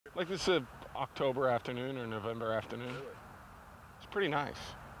Like this is October afternoon or November afternoon. It's pretty nice.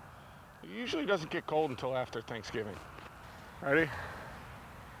 It usually doesn't get cold until after Thanksgiving. Ready?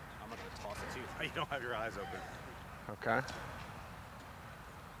 I'm gonna toss it too. You don't have your eyes open. Okay.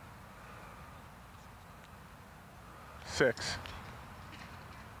 6.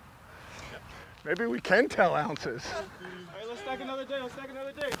 Maybe we can tell ounces. All right, let's stack another day. Let's stack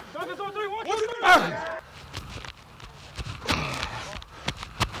another day. Falcons on 3, 1, 2, 3.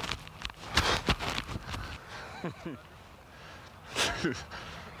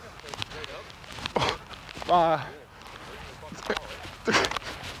 5,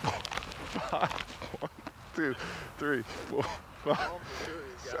 1, 2, 3, 4, 5,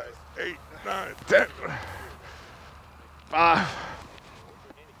 6, 8, 9, 10. 5.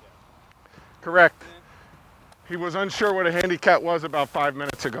 Correct. He was unsure what a handicap was about 5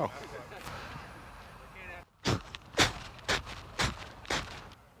 minutes ago.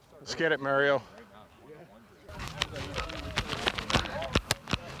 Let's get it, Mario.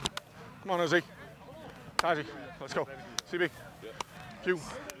 Come on, Ozzy. Taji, let's go. CB. Q.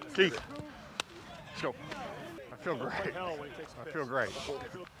 Keith. Let's go. I feel great. I feel great.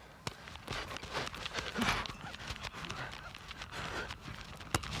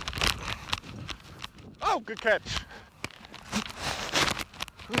 Oh, good catch.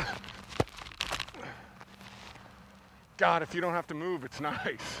 God, if you don't have to move, it's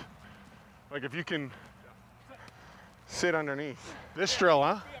nice. Like if you can sit underneath. This drill,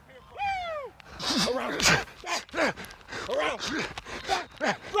 huh?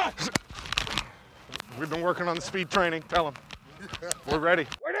 We've been working on the speed training. Tell him. We're ready.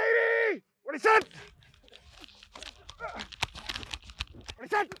 180! What he said? What he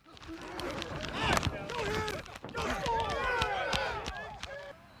said?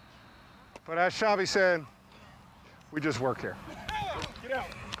 But as Shabby said, we just work here. Get out.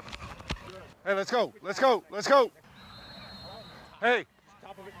 Hey, let's go. Let's go. Let's go. Hey,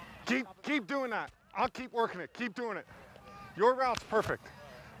 keep doing that. I'll keep working it. Keep doing it. Your route's perfect.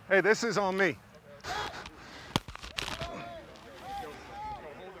 Hey, this is on me.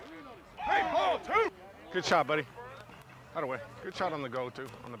 Hey, ball, 2. Good shot, buddy. By the way, good shot on the go, too,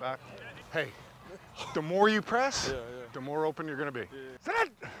 on the back. Hey, the more you press, the more open you're going to be. Sit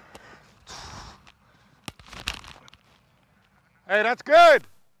it. Hey, that's good.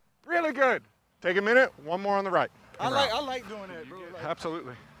 Really good. Take a minute. One more on the right. I like doing that, bro. Like,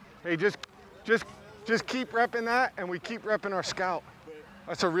 absolutely. Hey, just keep repping that, and we keep repping our scout.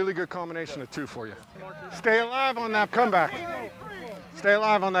 That's a really good combination of 2 for you. Stay alive on that comeback. Stay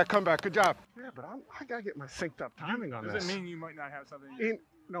alive on that comeback. Good job. Yeah, but I gotta get my synced up timing on this. Doesn't mean you might not have something.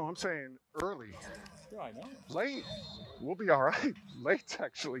 No, I'm saying early. Yeah, I know. Late, we'll be all right. Late's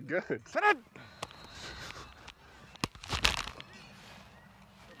actually good. Sit it.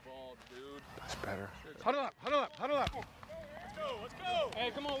 That's better. Huddle up, huddle up, huddle up. Let's go, let's go.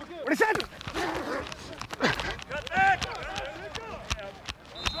 Hey, come on, we're good. What he said? Cut back.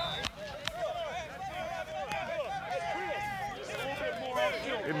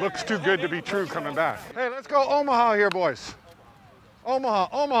 It looks too good to be true coming back. Hey, let's go Omaha here, boys. Omaha,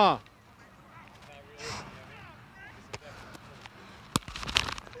 Omaha.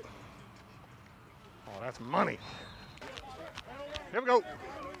 Oh, that's money. Here we go.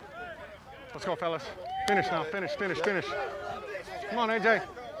 Let's go, fellas. Finish now, finish, finish, finish. Come on, AJ.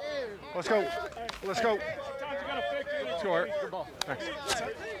 Let's go. Let's go. Let's go, Art. Thanks.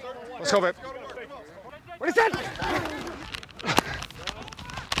 Let's go, babe. What is that?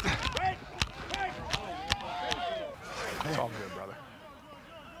 It's all good, brother.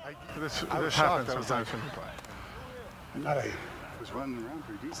 This happens sometimes when you play. I thought I was running around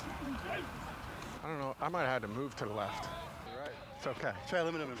pretty decent. I don't know. I might have had to move to the left. You're right. It's okay. Try to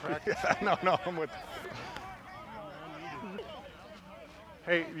limit them in practice. No, I'm with.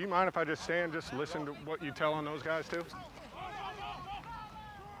 Hey, do you mind if I just stand, just listen to what you tell on those guys too?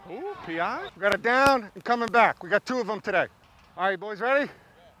 Ooh, PI. We got it down and coming back. We got 2 of them today. All right, boys, ready?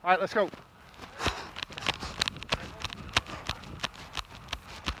 All right, let's go.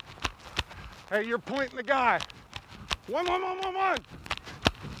 Hey, you're pointing the guy. 1, 1, 1, 1, 1.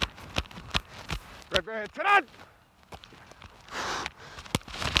 Right, right, sit on.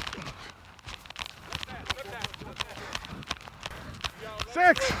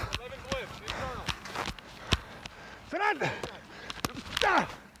 Six. Sit on.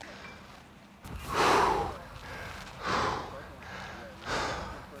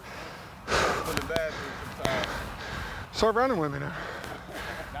 Start running with me now.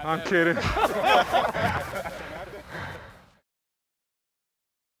 I'm kidding.